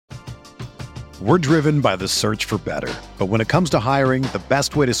We're driven by the search for better. But when it comes to hiring, the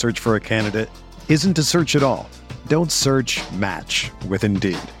best way to search for a candidate isn't to search at all. Don't search, match with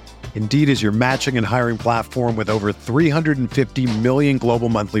Indeed. Indeed is your matching and hiring platform with over 350 million global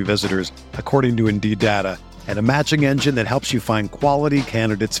monthly visitors, according to Indeed data, and a matching engine that helps you find quality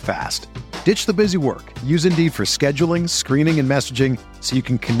candidates fast. Ditch the busy work. Use Indeed for scheduling, screening, and messaging so you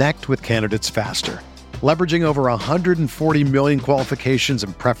can connect with candidates faster. Leveraging over 140 million qualifications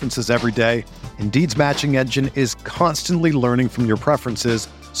and preferences every day, Indeed's matching engine is constantly learning from your preferences,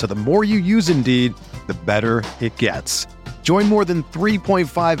 so the more you use Indeed, the better it gets. Join more than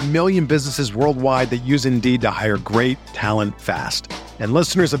 3.5 million businesses worldwide that use Indeed to hire great talent fast. And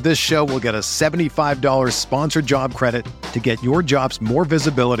listeners of this show will get a $75 sponsored job credit to get your jobs more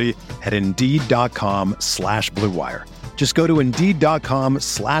visibility at Indeed.com/Blue Wire. Just go to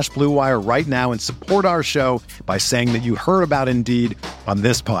Indeed.com/Blue Wire right now and support our show by saying that you heard about Indeed on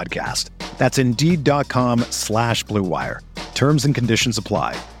this podcast. That's Indeed.com/Blue Wire. Terms and conditions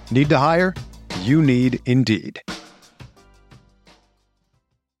apply. Need to hire? You need Indeed.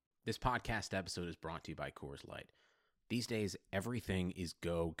 This podcast episode is brought to you by Coors Light. These days, everything is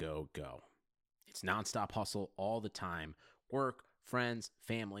go, go, go. It's nonstop hustle all the time. Work, friends,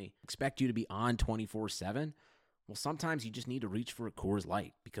 family, expect you to be on 24/7. Well, sometimes you just need to reach for a Coors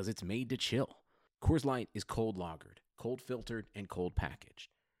Light because it's made to chill. Coors Light is cold lagered, cold filtered, and cold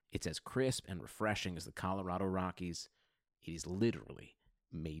packaged. It's as crisp and refreshing as the Colorado Rockies. It is literally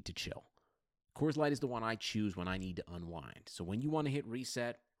made to chill. Coors Light is the one I choose when I need to unwind. So when you want to hit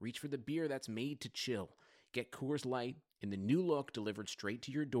reset, reach for the beer that's made to chill. Get Coors Light in the new look delivered straight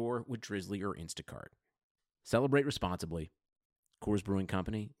to your door with Drizzly or Instacart. Celebrate responsibly. Coors Brewing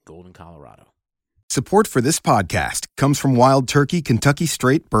Company, Golden, Colorado. Support for this podcast comes from Wild Turkey Kentucky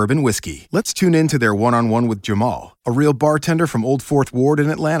Straight Bourbon Whiskey. Let's tune in to their one-on-one with Jamal, a real bartender from Old Fourth Ward in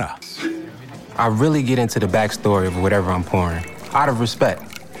Atlanta. I really get into the backstory of whatever I'm pouring, out of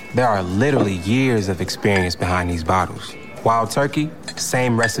respect. There are literally years of experience behind these bottles. Wild Turkey,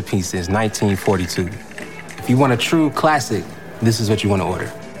 same recipe since 1942. If you want a true classic, this is what you want to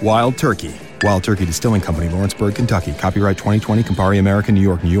order. Wild Turkey. Wild Turkey Distilling Company, Lawrenceburg, Kentucky. Copyright 2020, Campari American, New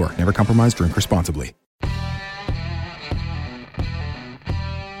York, New York. Never compromise, drink responsibly.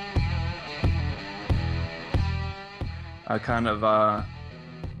 I kind of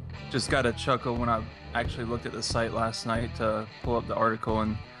just got a chuckle when I actually looked at the site last night to pull up the article,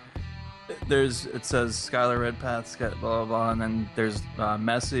 and it says Skylar Redpath's got blah, blah, blah, and then there's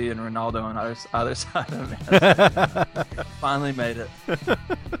Messi and Ronaldo on either side of me. Finally made it.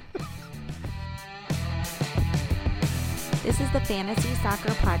 This is the Fantasy Soccer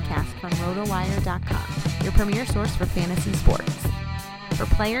Podcast from RotoWire.com, your premier source for fantasy sports. For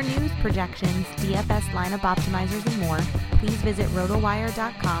player news, projections, DFS lineup optimizers, and more, please visit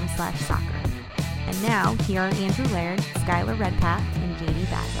RotoWire.com/soccer. And now, here are Andrew Laird, Skylar Redpath, and JD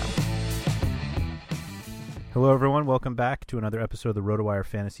Basso. Hello, everyone. Welcome back to another episode of the RotoWire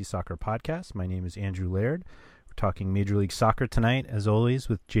Fantasy Soccer Podcast. My name is Andrew Laird. We're talking Major League Soccer tonight, as always,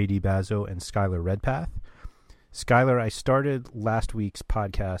 with JD Basso and Skylar Redpath. Skylar, I started last week's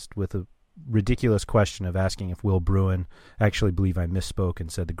podcast with a ridiculous question of asking if Will Bruin, I actually believe I misspoke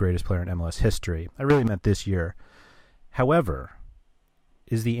and said the greatest player in MLS history. I really meant this year. However,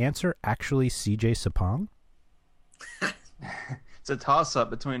 is the answer actually CJ Sapong? It's a toss-up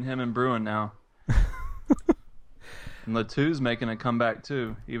between him and Bruin now. And Latou's making a comeback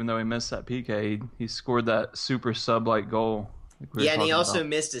too, even though he missed that PK. He scored that super sub-like goal. Yeah, and he also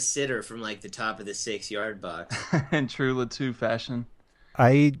missed a sitter from like the top of the 6-yard box. In true Latou fashion.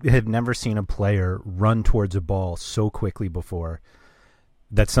 I had never seen a player run towards a ball so quickly before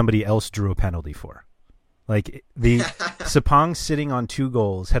that somebody else drew a penalty for. Like, the Sapong sitting on 2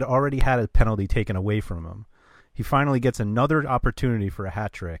 goals had already had a penalty taken away from him. He finally gets another opportunity for a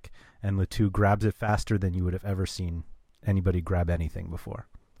hat trick, and Latou grabs it faster than you would have ever seen anybody grab anything before.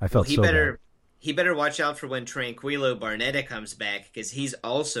 I felt bad. He better watch out for when Tranquilo Barnetta comes back, because he's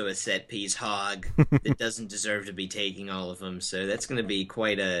also a set-piece hog that doesn't deserve to be taking all of them. So that's going to be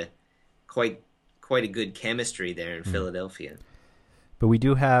quite a good chemistry there in Philadelphia. But we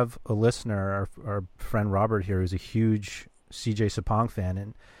do have a listener, our friend Robert here, who's a huge CJ Sapong fan.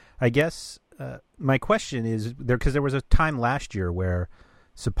 And I guess my question is, because there was a time last year where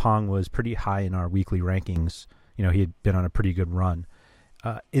Sapong was pretty high in our weekly rankings. You know, he had been on a pretty good run.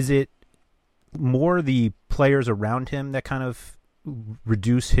 Is it more the players around him that kind of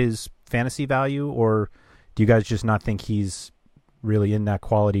reduce his fantasy value, or do you guys just not think he's really in that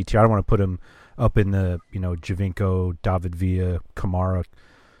quality tier? I don't want to put him up in the, Javinko, David Villa, Kamara,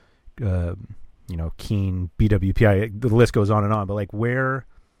 Keane, BWP. The list goes on and on. But like, where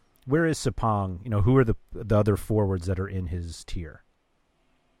Where is Sapong? Who are the other forwards that are in his tier?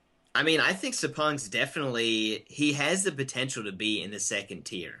 I mean, I think Sapong's definitely, he has the potential to be in the second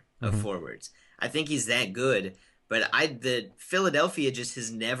tier of forwards. I think he's that good, but the Philadelphia just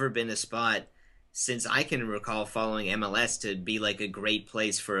has never been a spot since I can recall following MLS to be like a great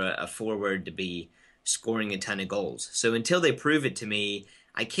place for a forward to be scoring a ton of goals. So until they prove it to me,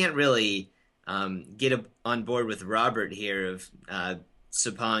 I can't really get on board with Robert here of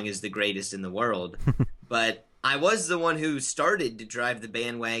Sapong is the greatest in the world. But I was the one who started to drive the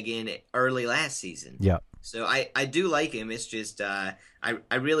bandwagon early last season. Yeah. So I do like him. It's just I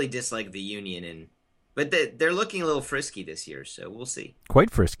really dislike the Union, but they're looking a little frisky this year, so we'll see.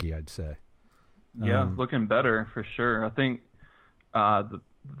 Quite frisky, I'd say. Yeah, looking better for sure. I think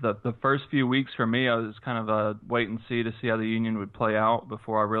the first few weeks for me, I was kind of a wait and see to see how the Union would play out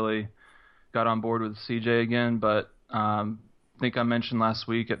before I really got on board with CJ again. But I think I mentioned last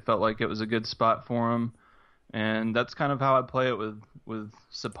week it felt like it was a good spot for him, and that's kind of how I play it with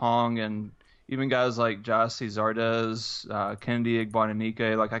Sapong and even guys like Jossie Zardes, Kennedy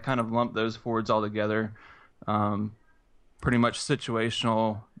Igbananike. Like I kind of lump those forwards all together, pretty much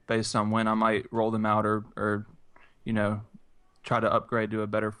situational based on when I might roll them out or try to upgrade to a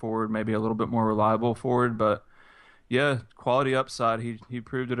better forward, maybe a little bit more reliable forward. But yeah, quality upside. He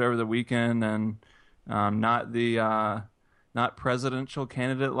proved it over the weekend, and not presidential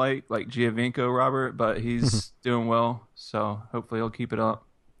candidate like Giovinco, Robert, but he's doing well. So hopefully he'll keep it up.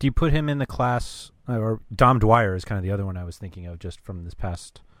 Do you put him in the class, or Dom Dwyer is kind of the other one I was thinking of just from this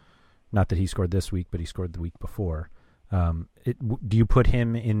past, not that he scored this week, but he scored the week before. Do you put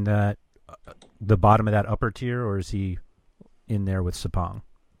him in the bottom of that upper tier, or is he in there with Sapong?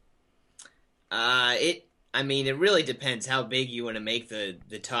 It really depends how big you want to make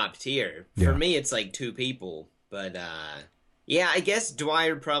the top tier. For me, it's like two people, but I guess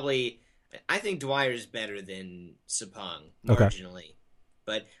Dwyer probably. I think Dwyer's better than Sapong marginally. Okay.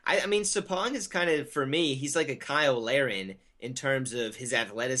 But I mean, Sapong is kind of, for me, he's like a Kyle Larin in terms of his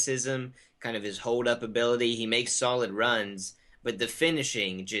athleticism, kind of his hold-up ability. He makes solid runs, but the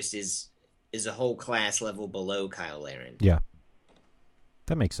finishing just is a whole class level below Kyle Larin. Yeah.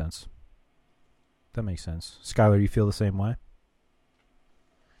 That makes sense. Skylar, you feel the same way?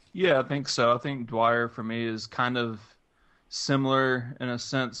 Yeah, I think so. I think Dwyer, for me, is kind of similar in a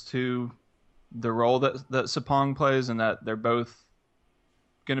sense to the role that Sapong plays, and that they're both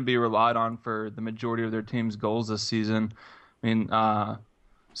going to be relied on for the majority of their team's goals this season. I mean,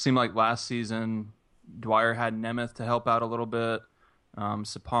 seemed like last season Dwyer had Nemeth to help out a little bit.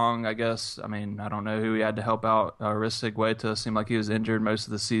 Sapong, I guess, I don't know who he had to help out. Ristic Guaita seemed like he was injured most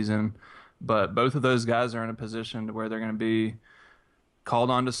of the season. But both of those guys are in a position to where they're going to be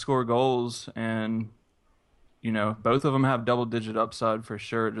called on to score goals. And, both of them have double-digit upside for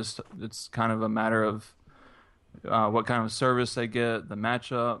sure. It's kind of a matter of what kind of service they get, the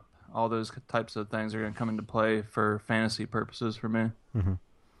matchup, all those types of things are going to come into play for fantasy purposes for me. Mm-hmm.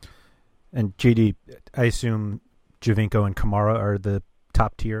 And JD, I assume Giovinco and Kamara are the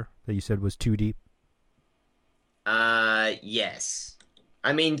top tier that you said was too deep? Yes.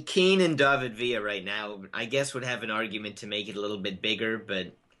 I mean, Keane and David Villa right now, I guess, would have an argument to make it a little bit bigger,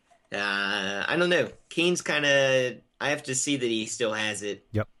 but I don't know. Keane's kind of, I have to see that he still has it.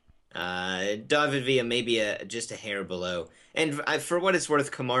 Yep. David Villa maybe just a hair below. And for what it's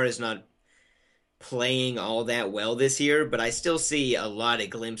worth, Kamara's not playing all that well this year, but I still see a lot of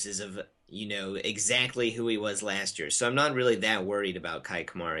glimpses of, exactly who he was last year. So I'm not really that worried about Kai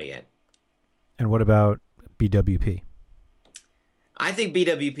Kamara yet. And what about BWP? I think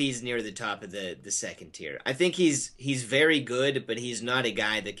BWP is near the top of the second tier. I think he's very good, but he's not a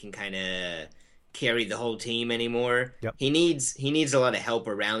guy that can kind of carry the whole team anymore. Yep. He needs a lot of help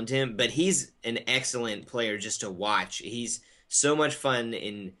around him, but he's an excellent player just to watch. He's so much fun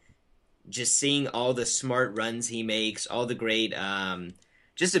in just seeing all the smart runs he makes, all the great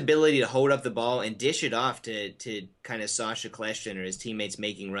just ability to hold up the ball and dish it off to kind of Sasha Kljestan or his teammates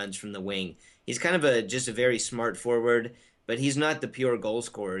making runs from the wing. He's kind of just a very smart forward, but he's not the pure goal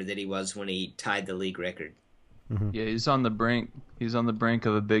scorer that he was when he tied the league record. Mm-hmm. Yeah, he's on the brink. He's on the brink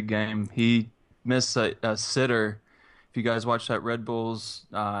of a big game. He missed a sitter. If you guys watched that Red Bulls,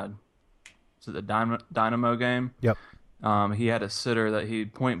 the Dynamo game? Yep. He had a sitter that he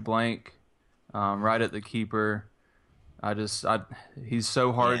point blank, right at the keeper. He's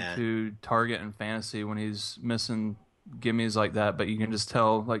so hard to target in fantasy when he's missing gimmies like that. But you can just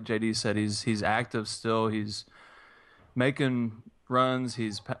tell, like JD said, he's active still. He's making runs.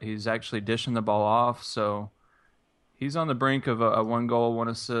 He's actually dishing the ball off. So he's on the brink of a 1 goal, 1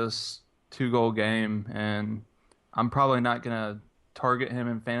 assist, 2 goal game. And I'm probably not gonna target him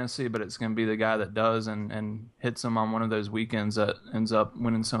in fantasy, but it's going to be the guy that does and hits him on one of those weekends that ends up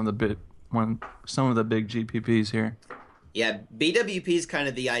winning some of the big GPPs here. Yeah, BWP is kind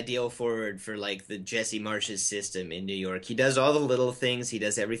of the ideal forward for like the Jesse Marsh's system in New York. He does all the little things. He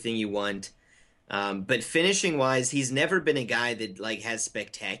does everything you want. But finishing wise, he's never been a guy that like has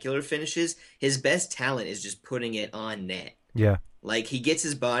spectacular finishes. His best talent is just putting it on net. Yeah. Like he gets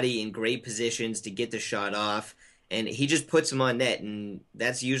his body in great positions to get the shot off, and he just puts them on net, and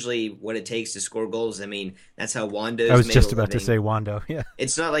that's usually what it takes to score goals. I mean, that's how Wando's I was made just a about to living. say Wando. Yeah.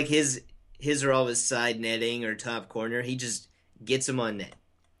 It's not like his are all his side netting or top corner. He just gets them on net.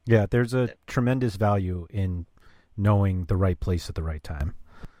 Yeah, there's a tremendous value in knowing the right place at the right time.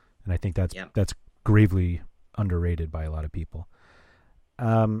 And I think that's gravely underrated by a lot of people.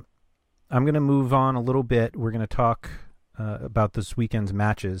 I'm going to move on a little bit. We're going to talk about this weekend's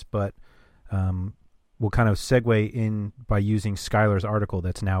matches, but we'll kind of segue in by using Skylar's article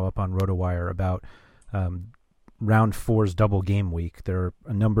that's now up on RotoWire about Round 4's double game week. There are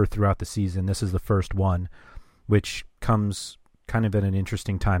a number throughout the season. This is the first one, which comes kind of at an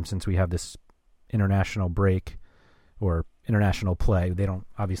interesting time since we have this international break or international play. They don't,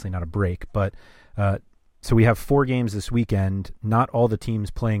 obviously not a break, but so we have 4 games this weekend. Not all the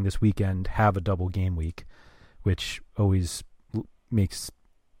teams playing this weekend have a double game week, which always makes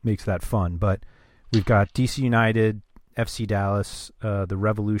that fun. But we've got DC United, FC Dallas, the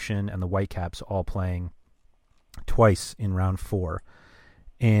Revolution, and the Whitecaps all playing twice in round 4.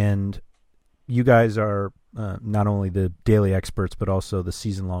 And you guys are not only the daily experts, but also the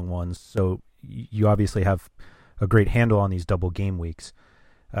season-long ones. So you obviously have a great handle on these double game weeks.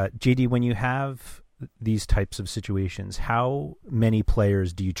 JD, when you have these types of situations, how many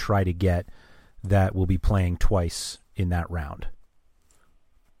players do you try to get that will be playing twice in that round?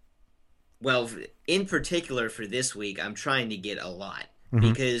 Well, in particular for this week, I'm trying to get a lot Mm-hmm.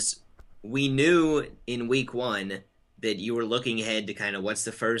 because we knew in week 1 that you were looking ahead to kind of what's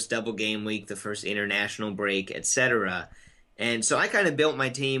the first double game week, the first international break, etc. And so I kind of built my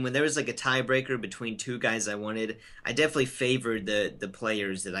team when there was like a tiebreaker between 2 guys I wanted. I definitely favored the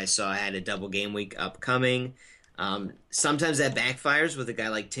players that I saw had a double game week upcoming. Sometimes that backfires with a guy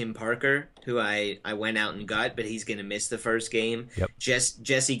like Tim Parker, who I went out and got, but he's going to miss the first game. Yep.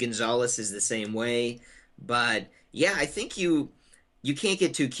 Jesse Gonzalez is the same way. But yeah, I think you can't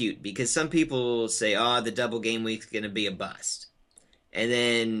get too cute because some people will say, the double game week's going to be a bust. And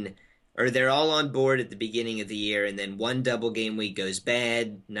then, or they're all on board at the beginning of the year, and then one double game week goes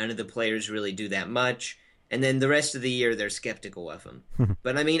bad. None of the players really do that much. And then the rest of the year, they're skeptical of them.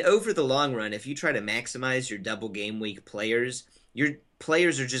 But I mean, over the long run, if you try to maximize your double game week players, your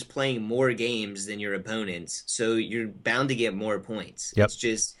players are just playing more games than your opponents. So you're bound to get more points. Yep.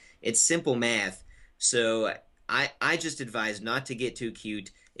 It's simple math. So I just advise not to get too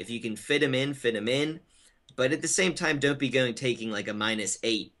cute. If you can fit them in, fit them in. But at the same time, don't be taking like a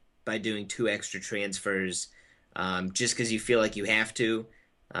 -8 by doing 2 extra transfers just because you feel like you have to.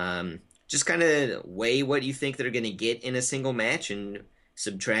 Just kind of weigh what you think they're going to get in a single match and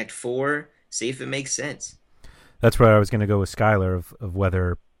subtract 4, see if it makes sense. That's where I was going to go with Skylar of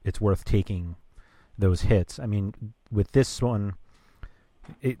whether it's worth taking those hits. I mean, with this one,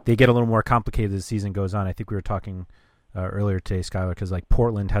 they get a little more complicated as the season goes on. I think we were talking earlier today, Skylar, because like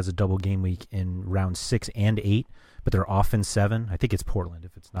Portland has a double game week in round 6 and 8, but they're off in 7. I think it's Portland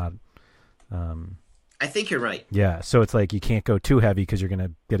if it's not. I think you're right. Yeah, so it's like you can't go too heavy because you're going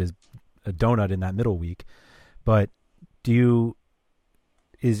to get a donut in that middle week. But is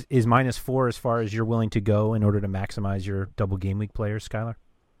 -4 as far as you're willing to go in order to maximize your double game week players, Skylar?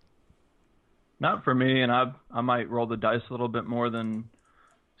 Not for me, and I might roll the dice a little bit more than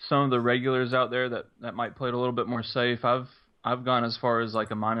some of the regulars out there that might play it a little bit more safe. I've gone as far as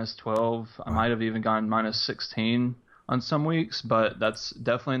like a -12. I might have even gone -16 on some weeks, but that's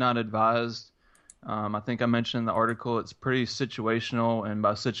definitely not advised. I think I mentioned in the article it's pretty situational, and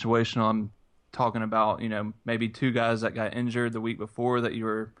by situational I'm talking about maybe 2 guys that got injured the week before that you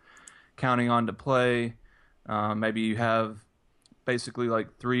were counting on to play. Maybe you have basically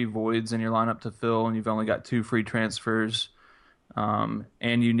like 3 voids in your lineup to fill, and you've only got 2 free transfers, and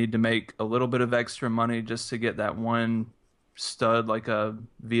you need to make a little bit of extra money just to get that one stud like a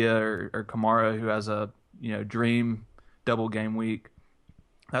Villa or Kamara who has a dream double game week.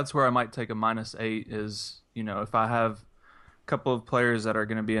 That's where I might take a -8 is, if I have a couple of players that are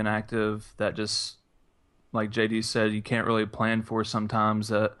going to be inactive that just, like JD said, you can't really plan for sometimes,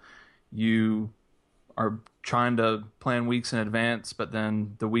 that you are trying to plan weeks in advance, but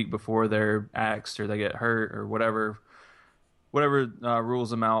then the week before they're axed or they get hurt or whatever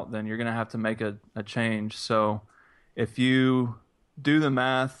rules them out, then you're going to have to make a change. So if you do the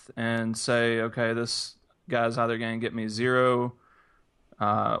math and say, okay, this guy's either going to get me 0,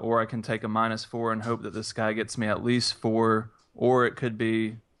 or I can take a -4 and hope that this guy gets me at least 4, or it could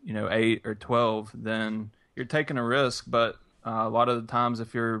be 8 or 12. Then you're taking a risk. But a lot of the times,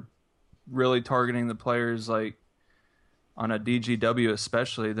 if you're really targeting the players like on a DGW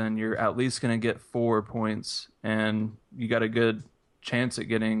especially, then you're at least going to get 4 points, and you got a good chance at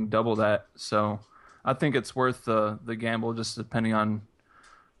getting double that. So I think it's worth the gamble, just depending on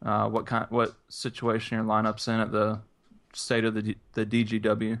what situation your lineup's in at the state of the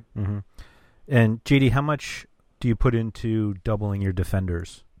DGW. Mm-hmm. And JD, how much do you put into doubling your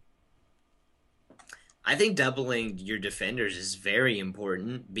defenders? I think doubling your defenders is very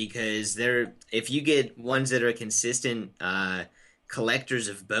important, because if you get ones that are consistent collectors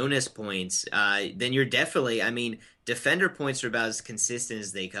of bonus points, then you're definitely, defender points are about as consistent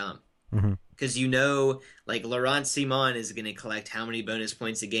as they come. Because like Laurent Simon is going to collect how many bonus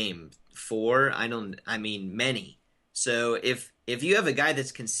points a game? 4? Many. So if you have a guy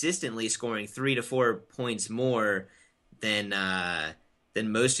that's consistently scoring 3 to 4 points more than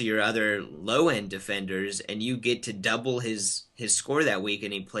most of your other low-end defenders, and you get to double his score that week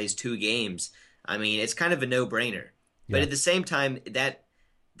and he plays 2 games, it's kind of a no-brainer. Yeah. But at the same time, that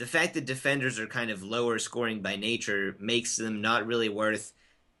the fact that defenders are kind of lower scoring by nature makes them not really worth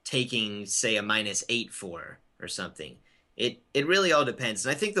taking, say, a -8 for or something. It really all depends.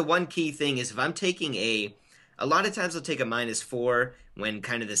 And I think the one key thing is, if I'm taking a lot of times I'll take a -4 when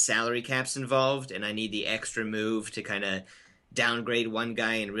kind of the salary cap's involved and I need the extra move to kind of downgrade one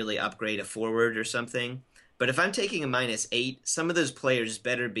guy and really upgrade a forward or something. But if I'm taking a -8, some of those players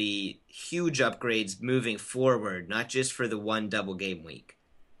better be huge upgrades moving forward, not just for the one double game week.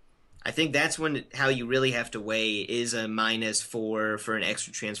 I think that's how you really have to weigh, is a -4 for an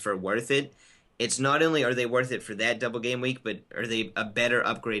extra transfer worth it? It's not only are they worth it for that double game week, but are they a better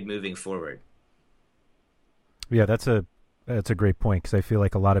upgrade moving forward? Yeah, that's a great point, because I feel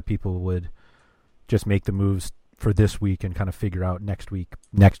like a lot of people would just make the moves for this week and kind of figure out next week,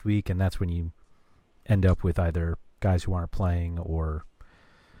 and that's when you end up with either guys who aren't playing or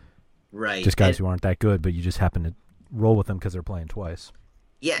just guys who aren't that good, but you just happen to roll with them because they're playing twice.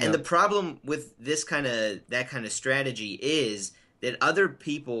 Yeah, and the problem with that kind of strategy is that other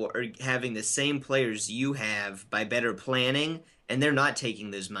people are having the same players you have by better planning, and they're not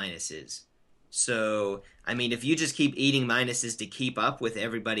taking those minuses. So, if you just keep eating minuses to keep up with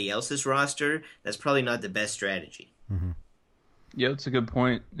everybody else's roster, that's probably not the best strategy. Mm-hmm. Yeah, it's a good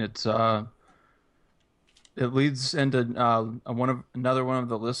point. It's it leads into another one of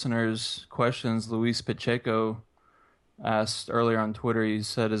the listeners' questions. Luis Pacheco asked earlier on Twitter. He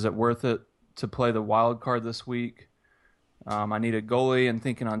said, "Is it worth it to play the wild card this week? I need a goalie and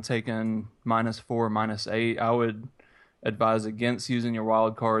thinking on taking -4, -8. I would advise against using your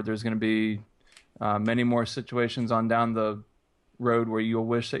wild card. There's going to be many more situations on down the road where you'll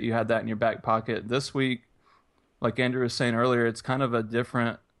wish that you had that in your back pocket. This week, like Andrew was saying earlier, it's kind of a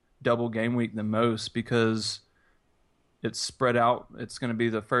different double game week than most, because it's spread out. It's going to be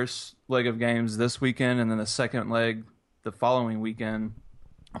the first leg of games this weekend and then the second leg the following weekend,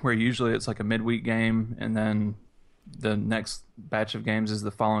 where usually it's like a midweek game, and then the next batch of games is the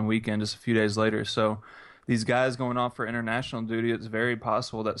following weekend, just a few days later. So these guys going off for international duty, it's very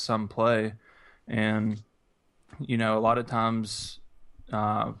possible that some play. And, a lot of times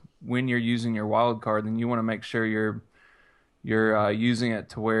when you're using your wild card, then you want to make sure you're using it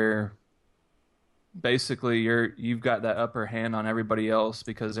to where basically you've got that upper hand on everybody else,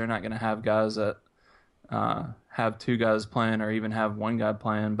 because they're not going to have guys that have 2 guys playing or even have 1 guy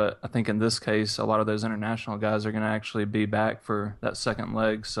playing. But I think in this case, a lot of those international guys are going to actually be back for that second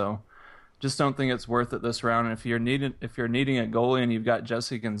leg. So just don't think it's worth it this round. And if you're needing a goalie and you've got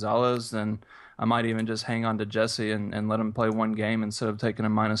Jesse Gonzalez, then I might even just hang on to Jesse and let him play 1 game instead of taking a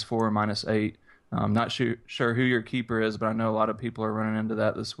 -4 or -8. I'm not sure who your keeper is, but I know a lot of people are running into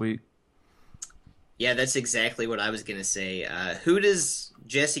that this week. Yeah, that's exactly what I was going to say. Who does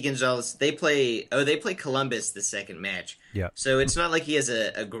Jesse Gonzalez... They play Columbus the second match. Yeah. So it's not like he has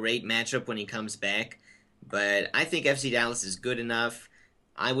a great matchup when he comes back, but I think FC Dallas is good enough.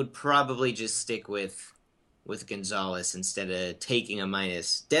 I would probably just stick with Gonzalez instead of taking a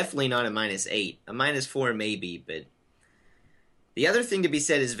minus. Definitely not a -8. A -4 maybe, but... The other thing to be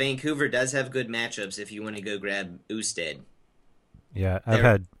said is Vancouver does have good matchups if you want to go grab Usted. Yeah, I've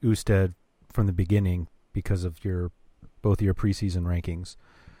had Usted from the beginning because of both of your preseason rankings.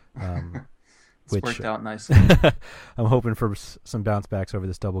 It's worked out nicely. I'm hoping for some bounce backs over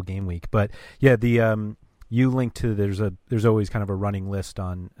this double game week. But yeah, you linked to there's always kind of a running list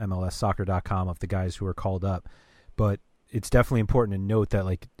on MLSsoccer.com of the guys who are called up. But it's definitely important to note that,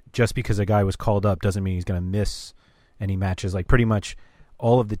 like, just because a guy was called up doesn't mean he's going to miss any matches. Like, pretty much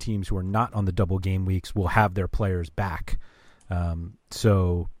all of the teams who are not on the double game weeks will have their players back.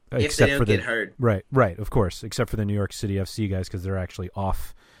 So if except they don't for get hurt, right, of course, except for the New York City FC guys, because they're actually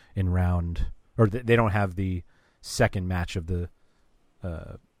off in round, or they don't have the second match of the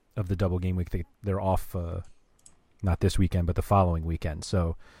double game week. They're off not this weekend, but the following weekend.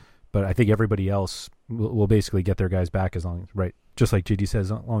 So, but I think everybody else will basically get their guys back as long as, right, just like JD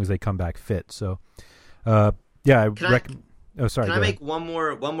says, as long as they come back fit. So, yeah, oh, sorry. Can I make one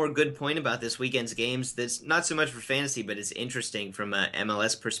more good point about this weekend's games? That's not so much for fantasy, but it's interesting from a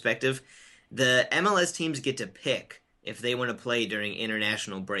MLS perspective. The MLS teams get to pick if they want to play during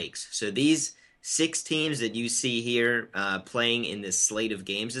international breaks. So these 6 teams that you see here playing in this slate of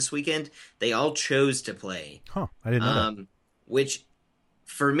games this weekend, they all chose to play. Huh, I didn't know that. Which,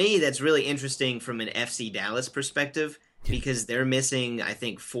 for me, that's really interesting from an FC Dallas perspective, because they're missing, I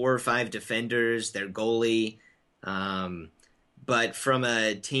think, 4 or 5 defenders, their goalie. But from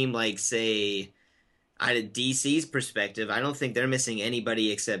a team like, say, DC's perspective, I don't think they're missing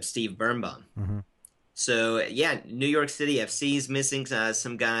anybody except Steve Birnbaum. Mm-hmm. So, yeah, New York City FC's missing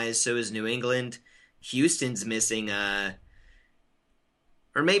some guys. So is New England. Houston's missing, or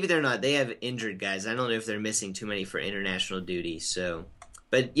maybe they're not. They have injured guys. I don't know if they're missing too many for international duty. So,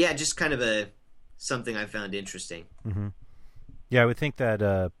 but yeah, just kind of something I found interesting. Mm-hmm. Yeah, I would think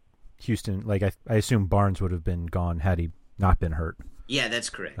that Houston, like I assume Barnes would have been gone had he not been hurt. Yeah, that's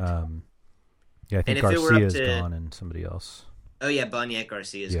correct. Yeah, I think Garcia's gone and somebody else. Oh yeah, Boniek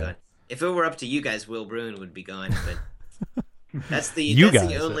Garcia's gone. If it were up to you guys, Will Bruin would be gone. But that's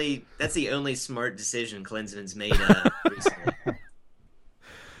the only smart decision Klinsmann's made recently.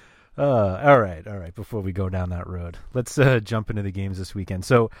 All right. Before we go down that road, let's jump into the games this weekend.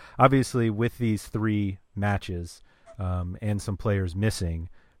 So obviously, with these 3 matches and some players missing,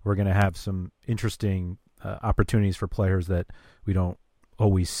 we're going to have some interesting opportunities for players that we don't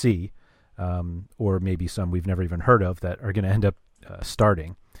always see, or maybe some we've never even heard of that are going to end up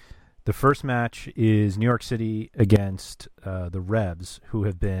starting. The first match is New York City against the Revs, who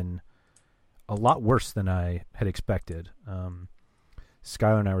have been a lot worse than I had expected.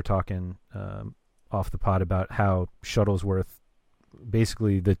 Skylar and I were talking off the pod about how Shuttlesworth,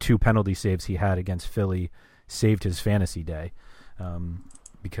 basically the 2 penalty saves he had against Philly, saved his fantasy day,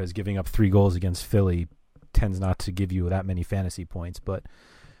 because giving up 3 goals against Philly tends not to give you that many fantasy points. But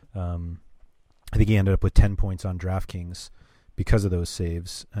I think he ended up with 10 points on DraftKings because of those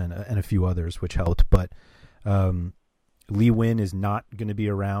saves and a few others, which helped. But Lee Win is not going to be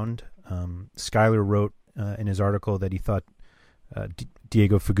around. Skylar wrote in his article that he thought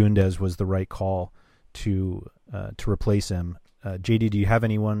Diego Fagundes was the right call to replace him. JD, do you have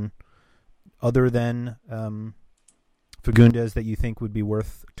anyone other than Fagundes that you think would be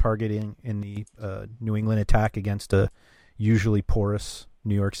worth targeting in the New England attack against a usually porous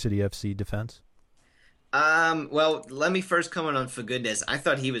New York City FC defense? Well, let me first comment on Fagundes. I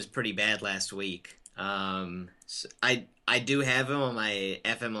thought he was pretty bad last week. So I do have him on my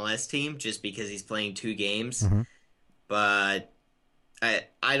FMLS team just because he's playing 2 games, but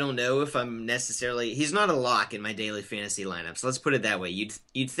I don't know if I'm necessarily. He's not a lock in my daily fantasy lineups. Let's put it that way.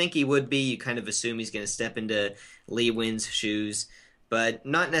 You'd think he would be. You kind of assume he's going to step into Lee Win's shoes, but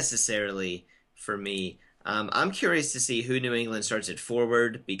not necessarily for me. I'm curious to see who New England starts at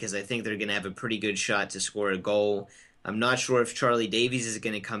forward, because I think they're going to have a pretty good shot to score a goal. I'm not sure if Charlie Davies is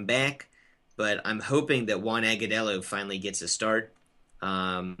going to come back, but I'm hoping that Juan Agudelo finally gets a start.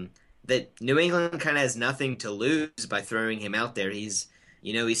 That New England kind of has nothing to lose by throwing him out there. He's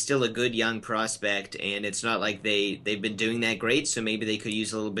still a good young prospect, and it's not like they've been doing that great, so maybe they could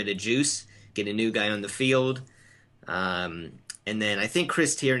use a little bit of juice, get a new guy on the field. And then I think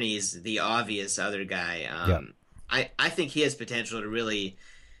Chris Tierney is the obvious other guy. I think he has potential to really,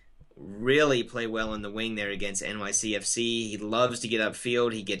 really play well in the wing there against NYCFC. He loves to get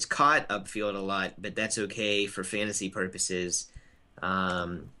upfield. He gets caught upfield a lot, but that's okay for fantasy purposes.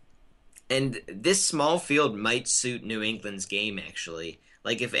 And this small field might suit New England's game, actually.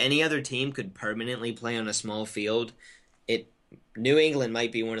 Like, if any other team could permanently play on a small field, New England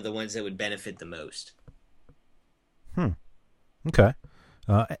might be one of the ones that would benefit the most. Okay.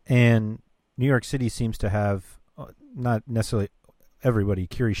 And New York City seems to have not necessarily everybody.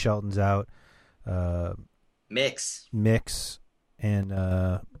 Kiri Shelton's out. Mix. And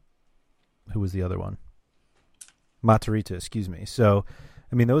who was the other one? Matarrita, excuse me. So,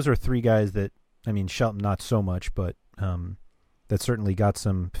 I mean, those are 3 guys that, I mean, Shelton not so much, but that certainly got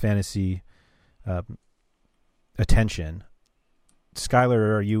some fantasy attention.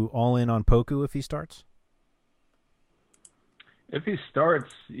 Skylar, are you all in on Poku if he starts? If he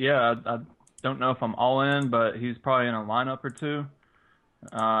starts, yeah, I don't know if I'm all in, but he's probably in a lineup or two.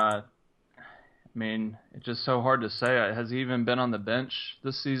 I mean, it's just so hard to say. Has he even been on the bench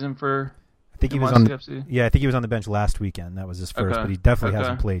this season for? I think he was on. I think he was on the bench last weekend. That was his first, but he definitely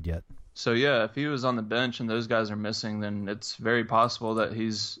hasn't played yet. So yeah, if he was on the bench and those guys are missing, then it's very possible that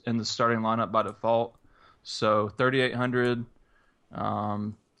he's in the starting lineup by default. So 3,800.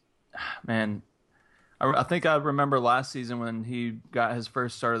 Man, I think I remember last season when he got his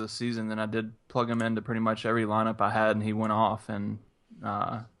first start of the season, then I did plug him into pretty much every lineup I had, and he went off, and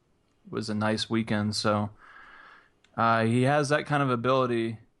it was a nice weekend. So he has that kind of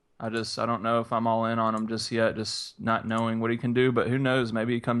ability. I don't know if I'm all in on him just yet, just not knowing what he can do. But who knows?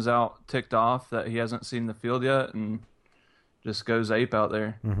 Maybe he comes out ticked off that he hasn't seen the field yet and just goes ape out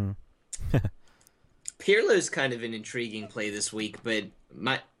there. Mm-hmm. Pirlo's kind of an intriguing play this week, but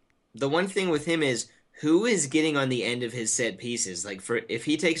the one thing with him is who is getting on the end of his set pieces? Like, if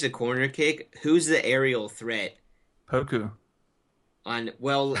he takes a corner kick, who's the aerial threat? Poku.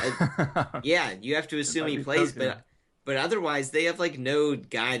 Yeah, you have to assume he plays, but otherwise they have like no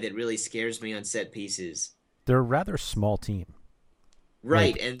guy that really scares me on set pieces. They're a rather small team.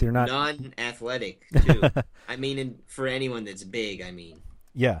 Right, like, and they're not non-athletic too. I mean, for anyone that's big, I mean.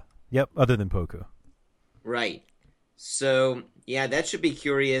 Yeah. Yep, other than Poku. Right. So, yeah, that should be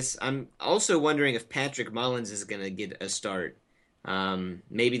curious. I'm also wondering if Patrick Mullins is going to get a start.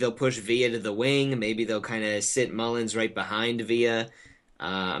 Maybe they'll push Villa to the wing. Maybe they'll kind of sit Mullins right behind Villa.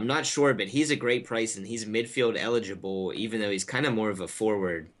 I'm not sure, but he's a great price, and he's midfield eligible, even though he's kind of more of a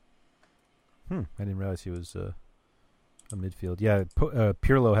forward. I didn't realize he was a midfield. Yeah,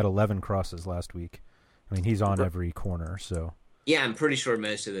 Pirlo had 11 crosses last week. I mean, he's on every corner, so... Yeah, I'm pretty sure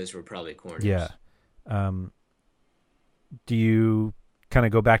most of those were probably corners. Yeah. Do you kind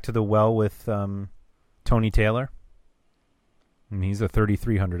of go back to the well with Tony Taylor? I mean, he's a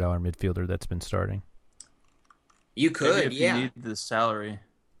 $3,300 midfielder that's been starting. You could, if you need the salary.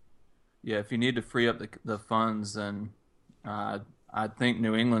 Yeah, if you need to free up the funds, then I think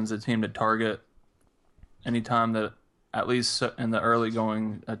New England's a team to target anytime that, at least in the early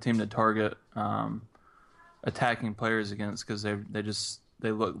going, a team to target attacking players against, because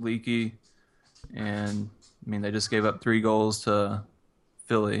they look leaky, and I mean they just gave up 3 goals to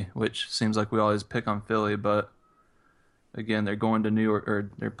Philly, which seems like we always pick on Philly, but again they're going to New York, or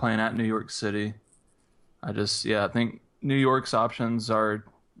they're playing at New York City. I think New York's options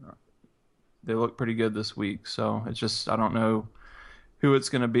they look pretty good this week, so it's just I don't know who it's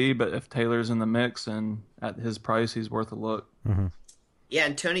going to be, but if Taylor's in the mix and at his price, he's worth a look. Mm-hmm. Yeah,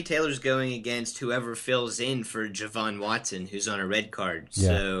 and Tony Taylor's going against whoever fills in for Javon Watson, who's on a red card. Yeah.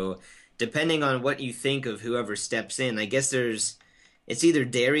 So depending on what you think of whoever steps in, I guess it's either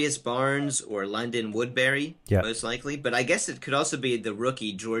Darius Barnes or London Woodbury, most likely. But I guess it could also be the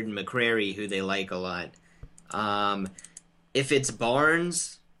rookie Jordan McCrary, who they like a lot. If it's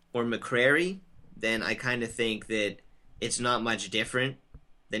Barnes or McCrary, then I kind of think that it's not much different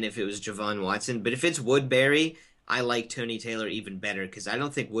than if it was Javon Watson. But if it's Woodbury, I like Tony Taylor even better because I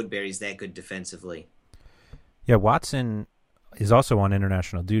don't think Woodbury's that good defensively. Yeah, Watson is also on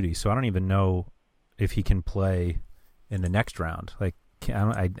international duty, so I don't even know if he can play in the next round. Like,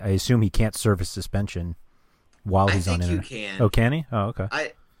 I assume he can't serve a suspension while he's on international. I think you can. Oh, can he? Oh, okay.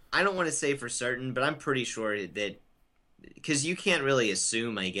 I don't want to say for certain, but I'm pretty sure that because you can't really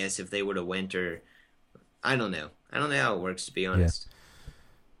assume, I guess, if they would have went or I don't know. I don't know how it works, to be honest. Yeah.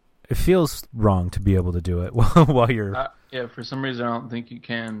 It feels wrong to be able to do it while you're. For some reason I don't think you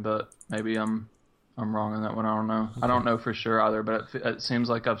can, but maybe I'm wrong on that one. I don't know. Okay. I don't know for sure either, but it seems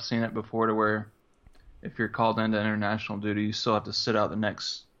like I've seen it before to where if you're called into international duty, you still have to sit out the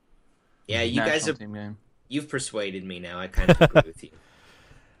next. Yeah, you guys have. Team game. You've persuaded me now. I kind of agree with you.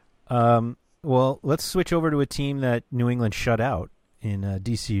 Well, let's switch over to a team that New England shut out in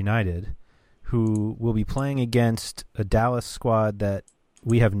DC United, who will be playing against a Dallas squad that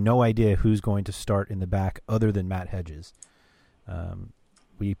we have no idea who's going to start in the back other than Matt Hedges.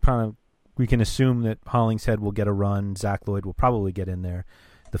 We can assume that Hollingshead will get a run. Zach Lloyd will probably get in there.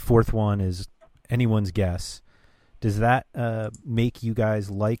 The fourth one is anyone's guess. Does that make you guys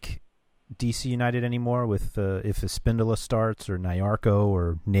like DC United anymore with if Espindola starts or Nyarko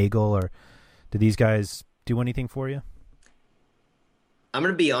or Nagel, or do these guys do anything for you? I'm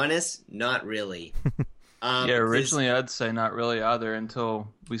going to be honest, not really. Originally I'd say not really either until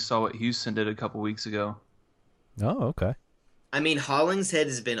we saw what Houston did a couple weeks ago. Oh, okay. I mean, Hollingshead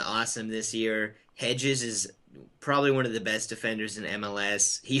has been awesome this year. Hedges is probably one of the best defenders in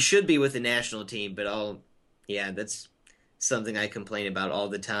MLS. He should be with the national team, but that's something I complain about all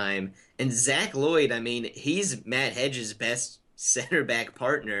the time. And Zach Lloyd, I mean, he's Matt Hedges' best center back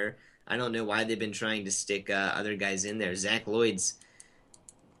partner. I don't know why they've been trying to stick other guys in there. Zach Lloyd's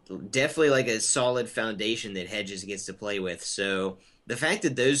definitely like a solid foundation that Hedges gets to play with. So the fact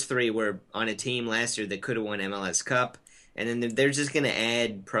that those three were on a team last year that could have won MLS Cup, and then they're just going to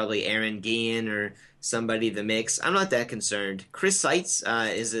add probably Aaron Guillen or somebody to the mix, I'm not that concerned. Chris Seitz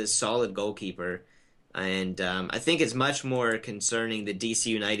is a solid goalkeeper, and I think it's much more concerning that DC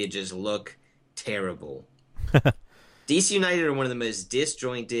United just look terrible. DC United are one of the most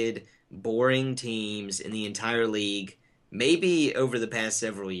disjointed, boring teams in the entire league, maybe over the past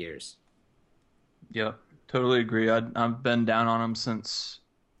several years. Yep, totally agree. I've been down on them since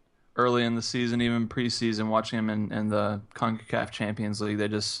early in the season, even preseason, watching them in the CONCACAF Champions League. They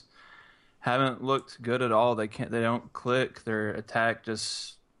just haven't looked good at all. They don't click. Their attack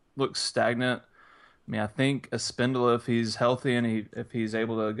just looks stagnant. I mean, I think Espindola, if he's healthy and if he's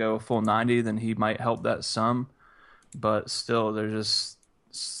able to go a full 90, then he might help that some. But still, there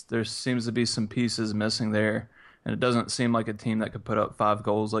seems to be some pieces missing there, and it doesn't seem like a team that could put up 5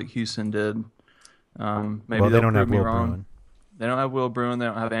 goals like Houston did. Maybe they don't prove have me Will wrong. Bruin. They don't have Will Bruin. They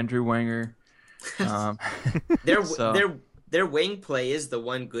don't have Andrew Wenger. Their wing play is the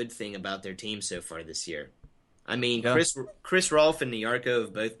one good thing about their team so far this year. I mean, Yeah. Chris Rolfe and Nyarko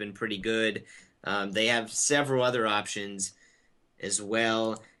have both been pretty good. They have several other options as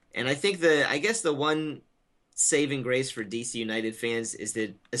well, and I think the one saving grace for DC United fans is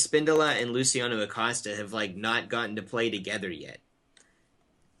that Espindola and Luciano Acosta have not gotten to play together yet.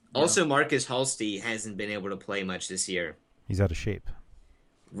 Yeah. Also, Marcus Halsti hasn't been able to play much this year. He's out of shape.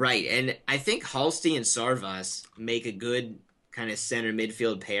 Right, and I think Halsti and Sarvas make a good kind of center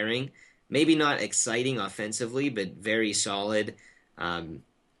midfield pairing. Maybe not exciting offensively, but very solid.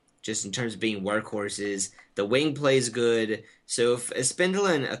 Just in terms of being workhorses. The wing plays good. So if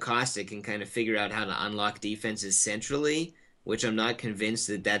Espindola and Acosta can kind of figure out how to unlock defenses centrally, which I'm not convinced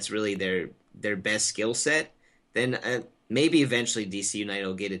that that's really their best skill set, then maybe eventually DC United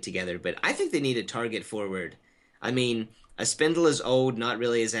will get it together. But I think they need a target forward. I mean, Espindola's old, not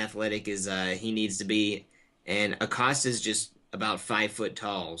really as athletic as he needs to be, and Acosta's just about 5 foot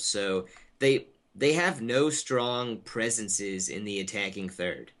tall. So they have no strong presences in the attacking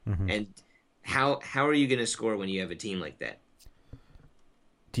third. Mm-hmm. And how are you going to score when you have a team like that?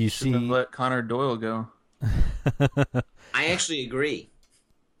 Do you Shouldn't have let Connor Doyle go. I actually agree.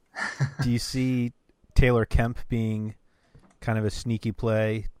 Do you see Taylor Kemp being kind of a sneaky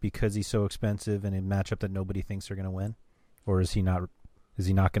play because he's so expensive in a matchup that nobody thinks they're going to win? Or is he not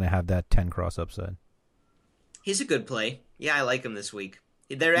going to have that 10 cross upside? He's a good play. Yeah, I like him this week.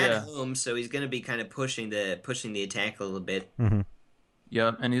 They're at home, so he's going to be kind of pushing the attack a little bit. Mm-hmm.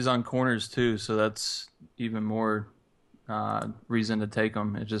 Yeah, and he's on corners too, so that's even more reason to take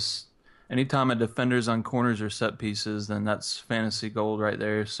him. It just anytime a defender's on corners or set pieces, then that's fantasy gold right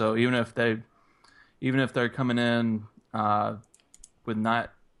there. So even if they're coming in with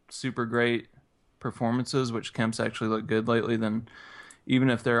not super great performances, which Kemp's actually looked good lately, then even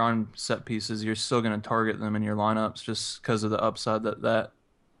if they're on set pieces, you're still going to target them in your lineups just because of the upside that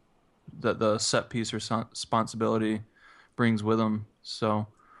the set piece responsibility brings with them. So,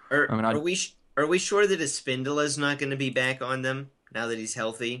 are we sure that Espindola is not going to be back on them now that he's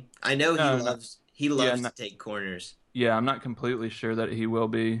healthy? I know he loves to take corners. Yeah, I'm not completely sure that he will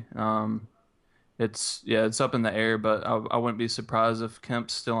be. It's up in the air, but I wouldn't be surprised if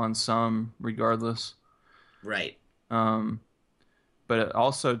Kemp's still on some, regardless. Right. But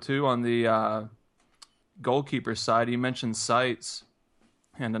also too on the goalkeeper side, you mentioned Seitz,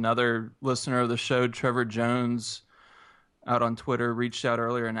 and another listener of the show, Trevor Jones, out on Twitter, reached out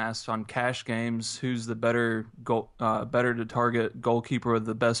earlier and asked on cash games who's the better to target goalkeeper with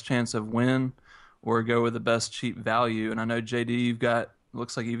the best chance of win, or go with the best cheap value. And I know JD,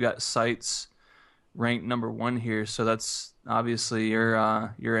 looks like you've got Seitz ranked number 1 here, so that's obviously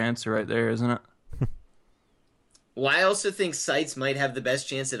your answer right there, isn't it? Well, I also think Seitz might have the best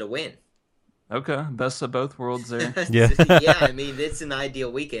chance at a win. Okay, best of both worlds there. Yeah. Yeah, I mean, it's an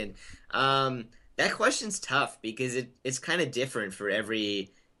ideal weekend. That question's tough because it's kind of different for every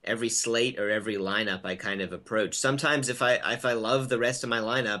slate or every lineup I kind of approach. Sometimes if I love the rest of my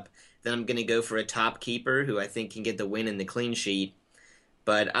lineup, then I'm going to go for a top keeper who I think can get the win and the clean sheet.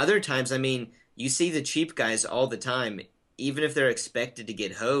 But other times, I mean, you see the cheap guys all the time, even if they're expected to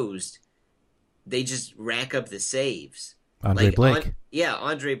get hosed, they just rack up the saves. Andre Blake.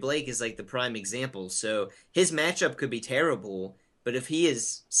 Andre Blake is like the prime example. So his matchup could be terrible, but if he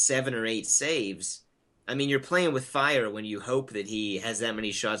is 7 or 8 saves, I mean, you're playing with fire when you hope that he has that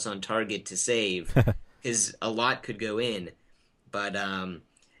many shots on target to save, because a lot could go in. But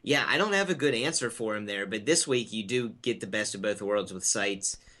Yeah, I don't have a good answer for him there, but this week you do get the best of both worlds with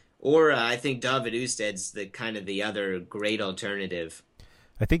Seitz. Or I think David Ousted's the kind of the other great alternative.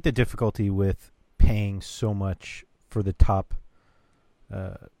 I think the difficulty with paying so much for the top,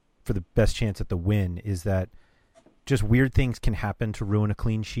 for the best chance at the win is that just weird things can happen to ruin a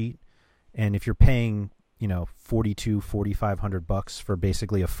clean sheet. And if you're paying, $4,500 for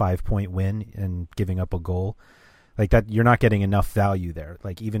basically a 5-point win and giving up a goal like that, you're not getting enough value there.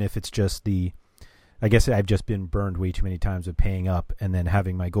 Like, even if it's just I guess I've just been burned way too many times with paying up and then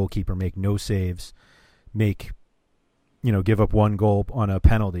having my goalkeeper make no saves, give up one goal on a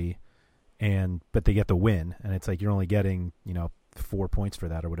penalty, but they get the win, and it's like you're only getting 4 points for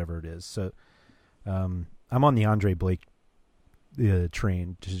that or whatever it is. So I'm on the Andre Blake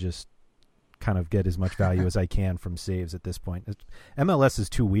train to just kind of get as much value as I can from saves at this point. MLS is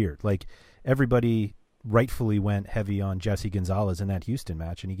too weird. Like, everybody rightfully went heavy on Jesse Gonzalez in that Houston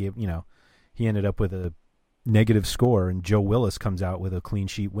match, and he gave he ended up with a negative score, and Joe Willis comes out with a clean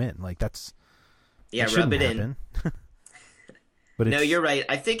sheet win. Like, that rub it happen. in. But no, you're right.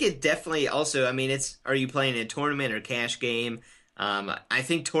 I think it definitely also, are you playing a tournament or cash game? I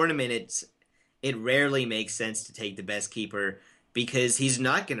think tournament, it rarely makes sense to take the best keeper because he's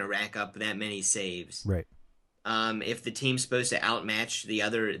not going to rack up that many saves. Right. If the team's supposed to outmatch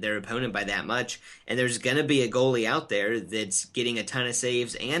their opponent by that much, and there's going to be a goalie out there that's getting a ton of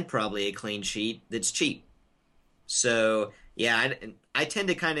saves and probably a clean sheet that's cheap. So, yeah, I tend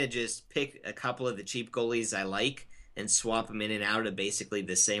to kind of just pick a couple of the cheap goalies I like and swap them in and out of basically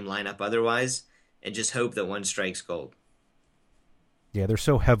the same lineup otherwise, and just hope that one strikes gold. Yeah, they're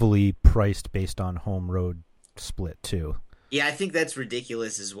so heavily priced based on home-road split, too. Yeah, I think that's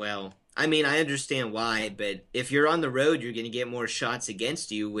ridiculous as well. I understand why, but if you're on the road, you're going to get more shots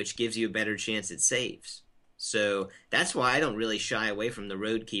against you, which gives you a better chance at saves. So that's why I don't really shy away from the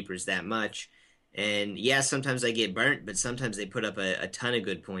road keepers that much. And yeah, sometimes I get burnt, but sometimes they put up a ton of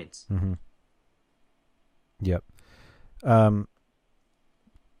good points. Mm-hmm. Yep.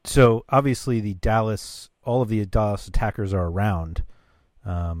 So obviously all of the Dallas attackers are around,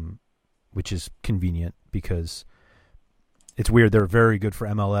 which is convenient because it's weird. They're very good for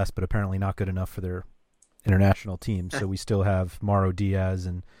MLS, but apparently not good enough for their international team. So we still have Mauro Diaz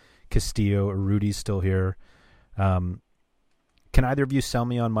and Castillo. Rudy's still here. Can either of you sell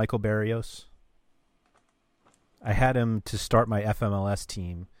me on Michael Barrios? I had him to start my FMLS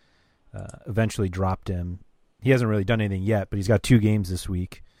team. Eventually dropped him. He hasn't really done anything yet, but he's got 2 games this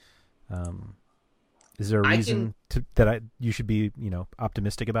week. Is there a reason that you should be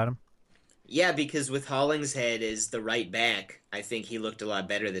optimistic about him? Yeah, because with Hollingshead as the right back, I think he looked a lot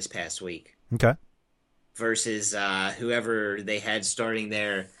better this past week. Okay. Versus whoever they had starting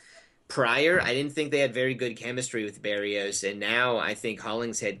there prior. I didn't think they had very good chemistry with Barrios, and now I think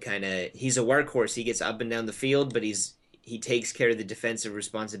Hollingshead he's a workhorse. He gets up and down the field, but he takes care of the defensive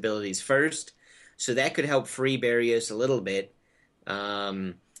responsibilities first. So that could help free Barrios a little bit.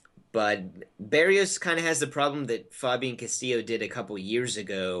 But Barrios kind of has the problem that Fabian Castillo did a couple years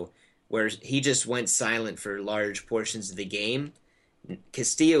ago, where he just went silent for large portions of the game.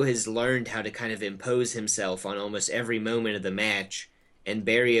 Castillo has learned how to kind of impose himself on almost every moment of the match, and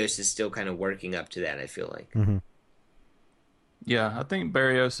Barrios is still kind of working up to that, I feel like. Mm-hmm. Yeah, I think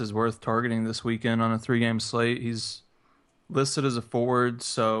Barrios is worth targeting this weekend on a 3-game slate. He's listed as a forward,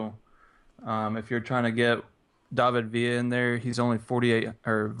 so if you're trying to get David Villa in there, he's only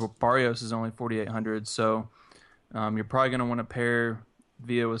Barrios is only 4,800, so you're probably going to want to pair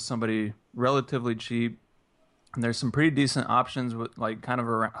Villa with somebody relatively cheap. And there's some pretty decent options with kind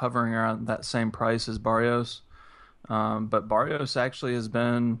of hovering around that same price as Barrios. But Barrios actually has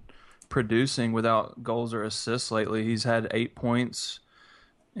been producing without goals or assists lately. He's had 8 points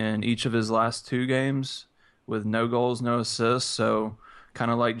in each of his last 2 games with no goals, no assists. So kind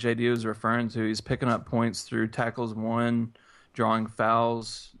of like JD was referring to, he's picking up points through tackles won, drawing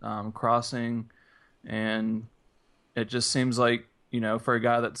fouls, crossing. And it just seems like, for a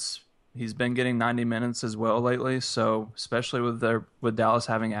guy he's been getting 90 minutes as well lately. So especially with Dallas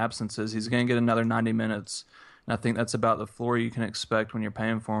having absences, he's going to get another 90 minutes. And I think that's about the floor you can expect when you're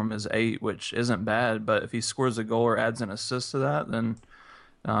paying for him is 8, which isn't bad. But if he scores a goal or adds an assist to that, then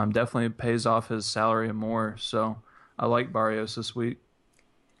definitely pays off his salary and more. So I like Barrios this week.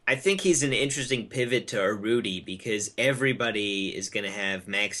 I think he's an interesting pivot to Urruti because everybody is going to have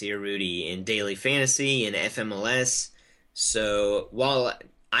Maxi Urruti in daily fantasy and FMLS. So while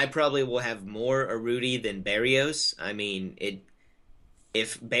I probably will have more Urruti than Barrios,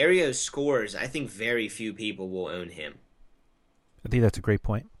 if Barrios scores, I think very few people will own him. I think that's a great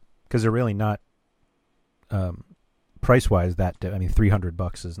point because they're really not price-wise,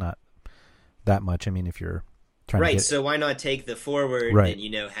 $300 is not that much. I mean, if you're trying to get... So why not take the forward right.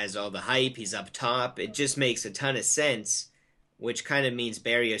 that, has all the hype, he's up top. It just makes a ton of sense, which kind of means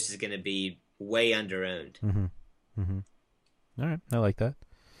Barrios is going to be way under-owned. All right, I like that.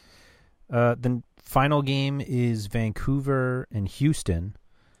 Then final game is Vancouver and Houston.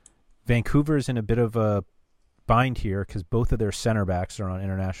 Vancouver's in a bit of a bind here because both of their center backs are on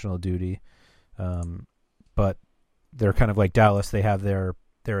international duty, but they're kind of like Dallas. They have their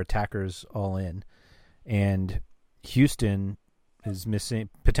attackers all in, and Houston is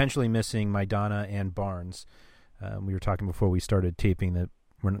potentially missing Maidana and Barnes. We were talking before we started taping that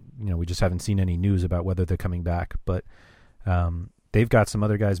we just haven't seen any news about whether they're coming back, but they've got some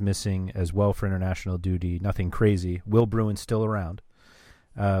other guys missing as well for international duty. Nothing crazy. Will Bruin's still around.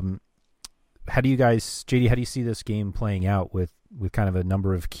 How do you guys, JD, how do you see this game playing out with kind of a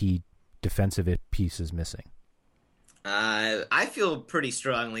number of key defensive pieces missing? I feel pretty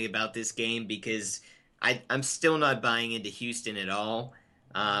strongly about this game because I'm still not buying into Houston at all.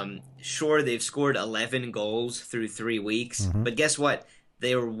 Sure, they've scored 11 goals through 3 weeks, but guess what?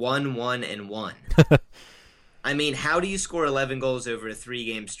 They were 1-1-1. I mean, how do you score 11 goals over a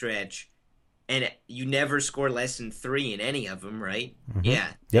 3-game stretch, and you never score less than 3 in any of them, right? Yeah.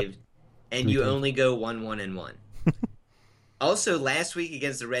 Yep. And you only go 1-1-1. Also, last week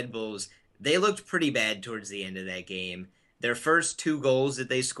against the Red Bulls, they looked pretty bad towards the end of that game. Their first 2 goals that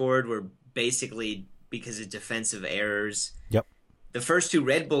they scored were basically because of defensive errors. Yep. The first 2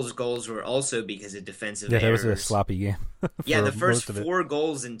 Red Bulls goals were also because of defensive errors. Yeah, that was a sloppy game. Yeah, the first 4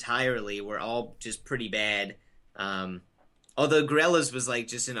 goals entirely were all just pretty bad. Although Grella's was like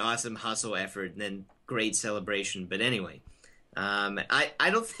just an awesome hustle effort and then great celebration. But anyway, I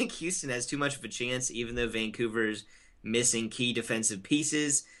don't think Houston has too much of a chance, even though Vancouver's missing key defensive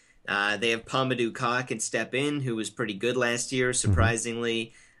pieces. They have Pamadou Ka can step in, who was pretty good last year,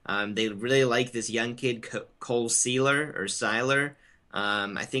 surprisingly. They really like this young kid, Cole Seiler.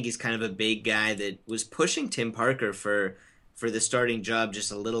 I think he's kind of a big guy that was pushing Tim Parker for the starting job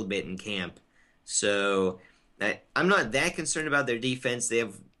just a little bit in camp. So I'm not that concerned about their defense. They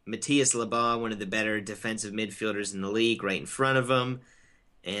have Matthias Labat, one of the better defensive midfielders in the league, right in front of them.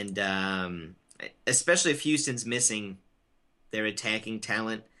 And especially if Houston's missing their attacking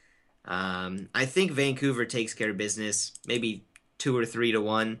talent, I think Vancouver takes care of business, maybe 2 or 3 to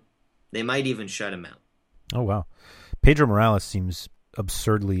 1. They might even shut him out. Oh, wow. Pedro Morales seems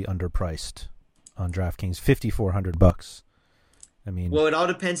absurdly underpriced on DraftKings, $5,400. I mean, well, it all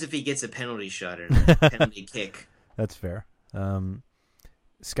depends if he gets a penalty shot or not, penalty kick. That's fair.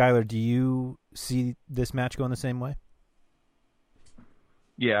 Skylar, do you see this match going the same way?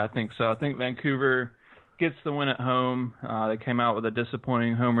 Yeah, I think so. I think Vancouver gets the win at home. They came out with a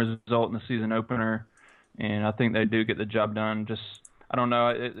disappointing home result in the season opener, and I think they do get the job done. Just, I don't know,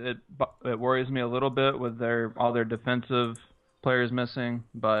 it worries me a little bit with all their defensive players missing,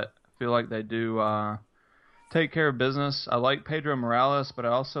 but I feel like they do take care of business. I like Pedro Morales, but I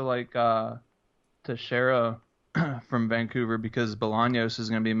also like Teixeira from Vancouver because Bolaños is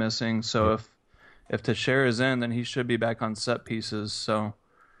going to be missing. So if Teixeira is in, then he should be back on set pieces. So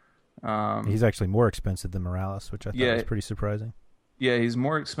he's actually more expensive than Morales, which I thought was pretty surprising. Yeah, he's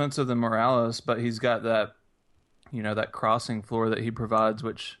more expensive than Morales, but he's got that, that crossing floor that he provides,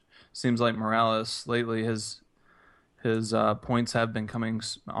 which seems like Morales lately his points have been coming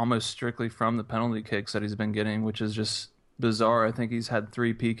almost strictly from the penalty kicks that he's been getting, which is just bizarre. I think he's had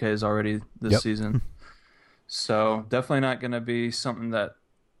 3 PKs already this season. So definitely not going to be something that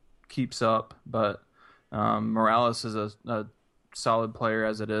keeps up, but Morales is a solid player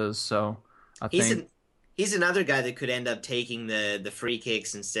as it is. So I think he's another guy that could end up taking the free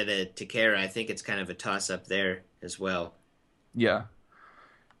kicks instead of Teixeira. I think it's kind of a toss-up there as well. Yeah,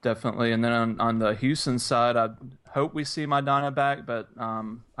 definitely. And then on the Houston side, I hope we see Maidana back, but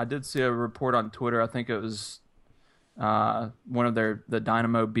I did see a report on Twitter. I think it was one of the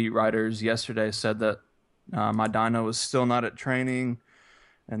Dynamo beat writers yesterday said that Maidana was still not at training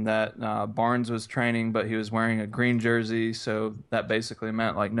and that Barnes was training, but he was wearing a green jersey, so that basically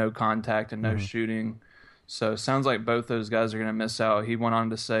meant like no contact and no shooting. So it sounds like both those guys are going to miss out. He went on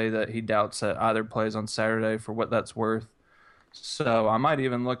to say that he doubts that either plays on Saturday for what that's worth. So I might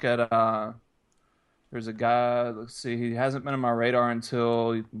even look at there's a guy, let's see, he hasn't been on my radar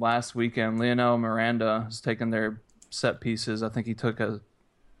until last weekend. Lionel Miranda has taken their set pieces. I think he took a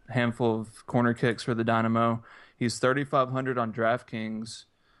handful of corner kicks for the Dynamo. He's 3,500 on DraftKings.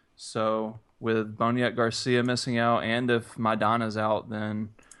 So with Boniek Garcia missing out and if Maidana's out, then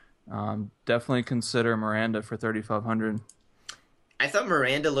definitely consider Miranda for 3,500. I thought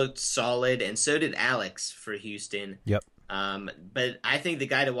Miranda looked solid, and so did Alex for Houston. Yep. But I think the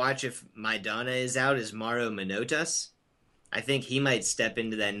guy to watch if Maidana is out is Mauro Manotas. I think he might step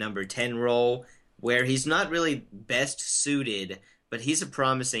into that number 10 role where he's not really best suited, but he's a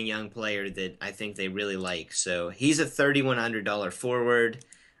promising young player that I think they really like. So he's a $3,100 forward.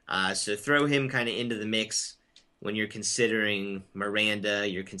 So throw him kind of into the mix when you're considering Miranda,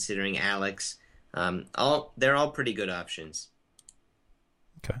 you're considering Alex. They're all pretty good options.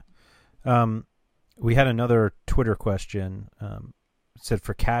 Okay. We had another Twitter question. It said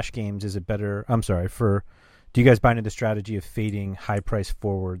for cash games, is it better? Do you guys buy into the strategy of fading high price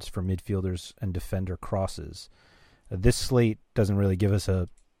forwards for midfielders and defender crosses? This slate doesn't really give us a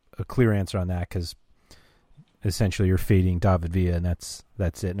clear answer on that because essentially you're fading David Villa and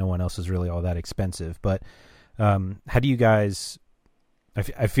that's it. No one else is really all that expensive. But how do you guys?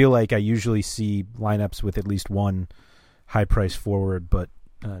 I feel like I usually see lineups with at least one high price forward, but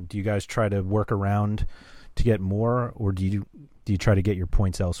do you guys try to work around to get more, or do you try to get your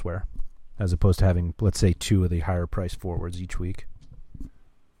points elsewhere, as opposed to having, let's say, two of the higher price forwards each week?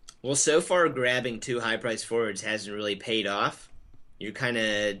 Well, so far grabbing two high price forwards hasn't really paid off.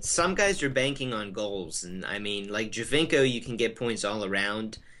 Some guys are banking on goals, and I mean, like Javinko, you can get points all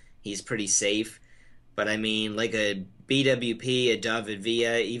around. He's pretty safe. But I mean, like a BWP, a David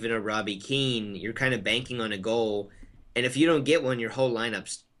Villa, even a Robbie Keane, you're kind of banking on a goal. And if you don't get one, your whole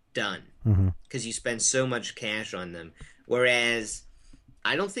lineup's done because you spend so much cash on them. Whereas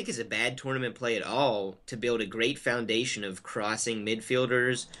I don't think it's a bad tournament play at all to build a great foundation of crossing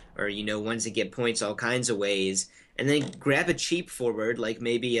midfielders or, ones that get points all kinds of ways. And then grab a cheap forward, like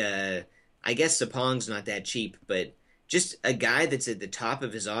maybe I guess Sapong's not that cheap, but just a guy that's at the top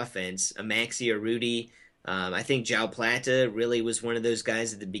of his offense, a Maxi or Rudy. I think João Plata really was one of those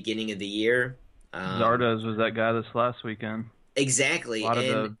guys at the beginning of the year. Zardes was that guy this last weekend. Exactly. A lot of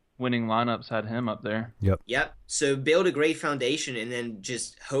the winning lineups had him up there. Yep. So build a great foundation and then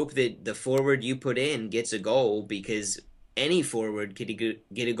just hope that the forward you put in gets a goal, because any forward could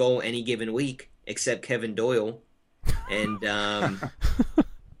get a goal any given week except Kevin Doyle. And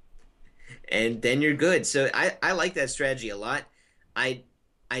and then you're good. So I like that strategy a lot. I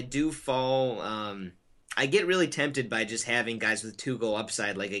do fall I get really tempted by just having guys with 2-goal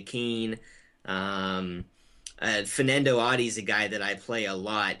upside like a Keane. Fernando Adi's a guy that I play a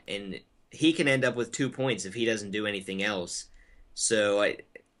lot, and he can end up with 2 points if he doesn't do anything else. So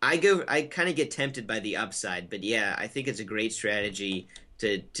I kind of get tempted by the upside, but yeah, I think it's a great strategy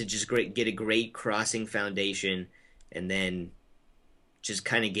to just get a great crossing foundation and then just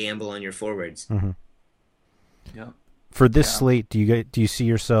kind of gamble on your forwards. Mm-hmm. Yeah. For this slate, do you see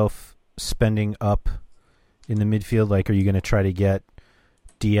yourself spending up in the midfield? Like, are you going to try to get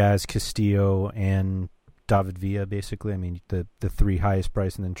Diaz, Castillo, and David Villa, basically? I mean, the three highest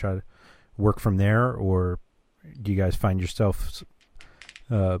price, and then try to work from there? Or do you guys find yourself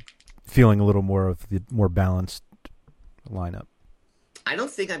feeling a little more of the more balanced lineup? I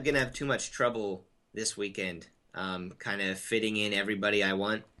don't think I'm going to have too much trouble this weekend kind of fitting in everybody I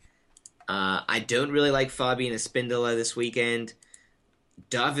want. I don't really like Fabian Espindola this weekend.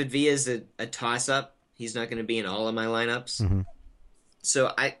 David Villa's a toss-up. He's not going to be in all of my lineups. Mm-hmm.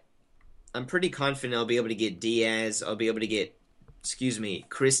 So I'm pretty confident I'll be able to get Diaz. I'll be able to get,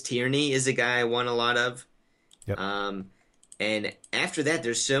 Chris Tierney is a guy I want a lot of. Yep. And after that,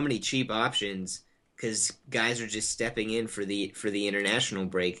 there's so many cheap options because guys are just stepping in for the international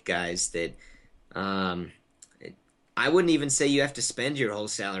break, guys, that I wouldn't even say you have to spend your whole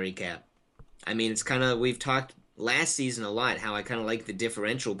salary cap. I mean, it's kind of, we've talked last season a lot how I kind of like the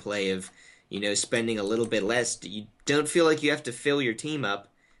differential play of, spending a little bit less. You don't feel like you have to fill your team up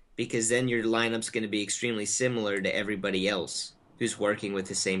because then your lineup's going to be extremely similar to everybody else who's working with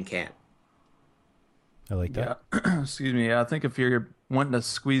the same cap. I like that. Yeah. Excuse me. Yeah, I think if you're wanting to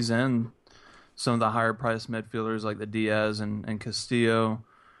squeeze in some of the higher priced midfielders like the Diaz and Castillo,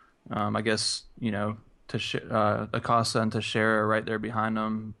 I guess, Acosta and Teixeira right there behind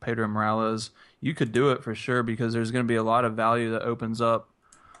them, Pedro Morales, you could do it for sure because there's going to be a lot of value that opens up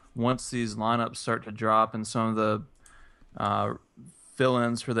once these lineups start to drop and some of the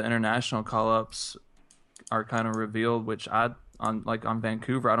fill-ins for the international call-ups are kind of revealed, which on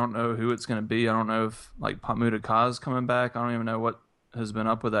Vancouver, I don't know who it's going to be. I don't know if like Patmuda Kaz coming back. I don't even know what has been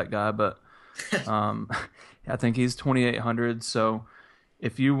up with that guy, but I think he's 2,800. So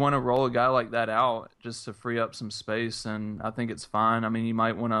if you want to roll a guy like that out just to free up some space, then I think it's fine. I mean, you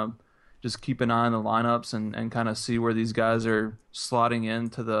might want to just keep an eye on the lineups and kind of see where these guys are slotting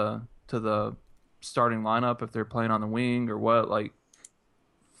into the starting lineup if they're playing on the wing or what. Like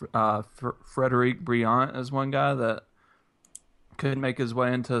Frederic Briant is one guy that could make his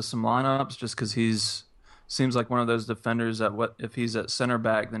way into some lineups just because seems like one of those defenders that if he's at center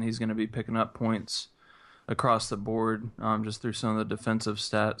back, then he's going to be picking up points across the board just through some of the defensive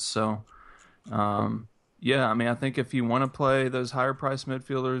stats. So, yeah, I mean, I think if you want to play those higher price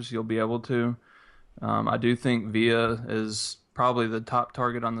midfielders, you'll be able to. I do think Villa is probably the top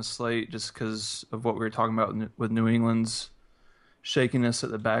target on the slate just because of what we were talking about with New England's shakiness at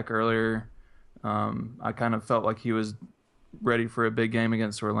the back earlier. I kind of felt like he was ready for a big game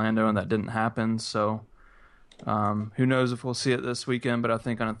against Orlando, and that didn't happen. So who knows if we'll see it this weekend, but I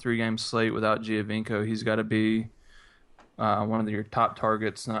think on a 3-game slate without Giovinco, he's got to be one of your top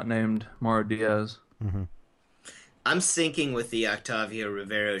targets, not named Mauro Diaz. Mm-hmm. I'm syncing with the Octavio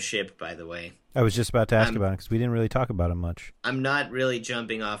Rivero ship, by the way. I was just about to ask about it because we didn't really talk about him much. I'm not really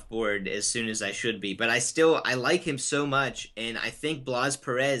jumping off board as soon as I should be, but I like him so much, and I think Blas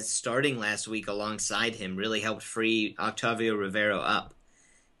Perez starting last week alongside him really helped free Octavio Rivero up.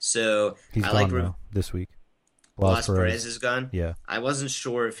 So he's I gone like now, this week. Blas Perez is gone? Yeah. I wasn't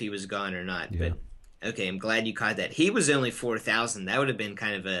sure if he was gone or not, yeah. But okay, I'm glad you caught that. He was only 4,000. That would have been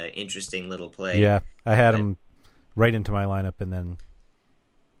kind of an interesting little play. Yeah, I had him right into my lineup, and then...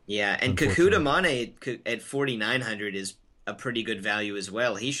 Yeah, and Kekuta Mane at 4,900 is a pretty good value as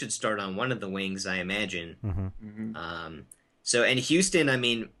well. He should start on one of the wings, I imagine. Mm-hmm. And Houston, I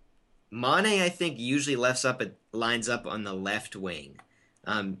mean, Mane, I think, usually lines up on the left wing.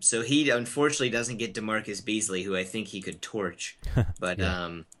 So he unfortunately doesn't get DeMarcus Beasley, who I think he could torch. But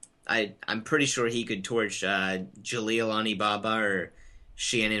yeah. I'm pretty sure he could torch Jalil Anibaba or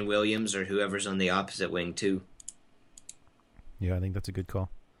Shannon Williams or whoever's on the opposite wing too. Yeah, I think that's a good call.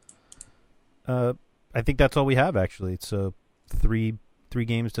 I think that's all we have, actually. So three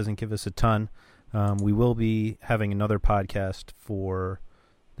games doesn't give us a ton. We will be having another podcast for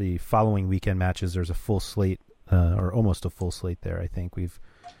the following weekend matches. There's a full slate, or almost a full slate there, I think. We've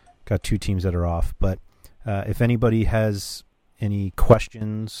got 2 teams that are off. But if anybody has any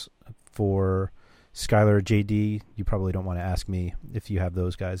questions for Skylar or JD, you probably don't want to ask me if you have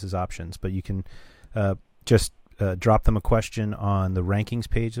those guys as options. But you can just drop them a question on the rankings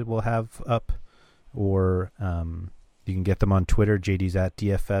page that we'll have up, or you can get them on Twitter. JD's at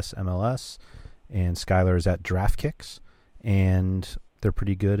DFS MLS, and Skylar is at DraftKicks, and they're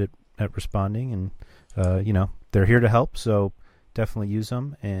pretty good at responding, and they're here to help, so definitely use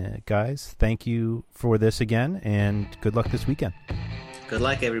them. And guys, thank you for this again, and good luck this weekend. Good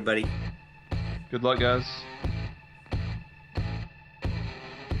luck, everybody. Good luck, guys.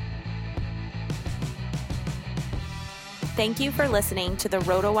 Thank you for listening to the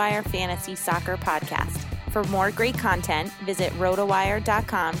RotoWire Fantasy Soccer Podcast. For more great content, visit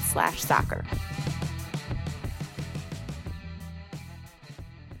rotowire.com/soccer.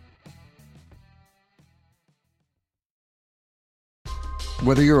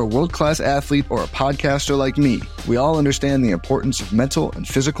 Whether you're a world-class athlete or a podcaster like me, we all understand the importance of mental and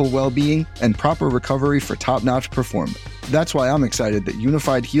physical well-being and proper recovery for top-notch performance. That's why I'm excited that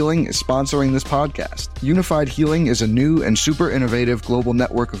Unified Healing is sponsoring this podcast. Unified Healing is a new and super innovative global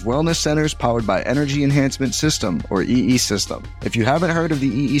network of wellness centers powered by Energy Enhancement System, or EE System. If you haven't heard of the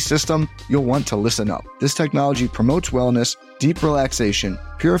EE System, you'll want to listen up. This technology promotes wellness, deep relaxation,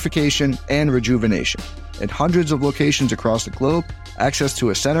 purification, and rejuvenation. At hundreds of locations across the globe, access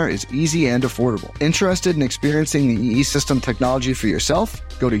to a center is easy and affordable. Interested in experiencing the EE System technology for yourself?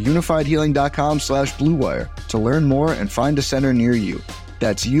 Go to unifiedhealing.com/bluewire to learn more and find a center near you.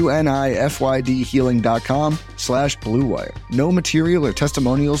 That's unifydhealing.com/bluewire. No material or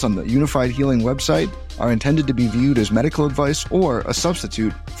testimonials on the Unified Healing website are intended to be viewed as medical advice or a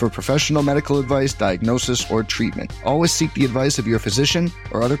substitute for professional medical advice, diagnosis, or treatment. Always seek the advice of your physician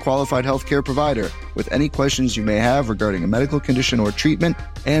or other qualified healthcare provider with any questions you may have regarding a medical condition or treatment,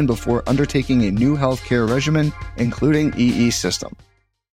 and before undertaking a new healthcare regimen, including EE System.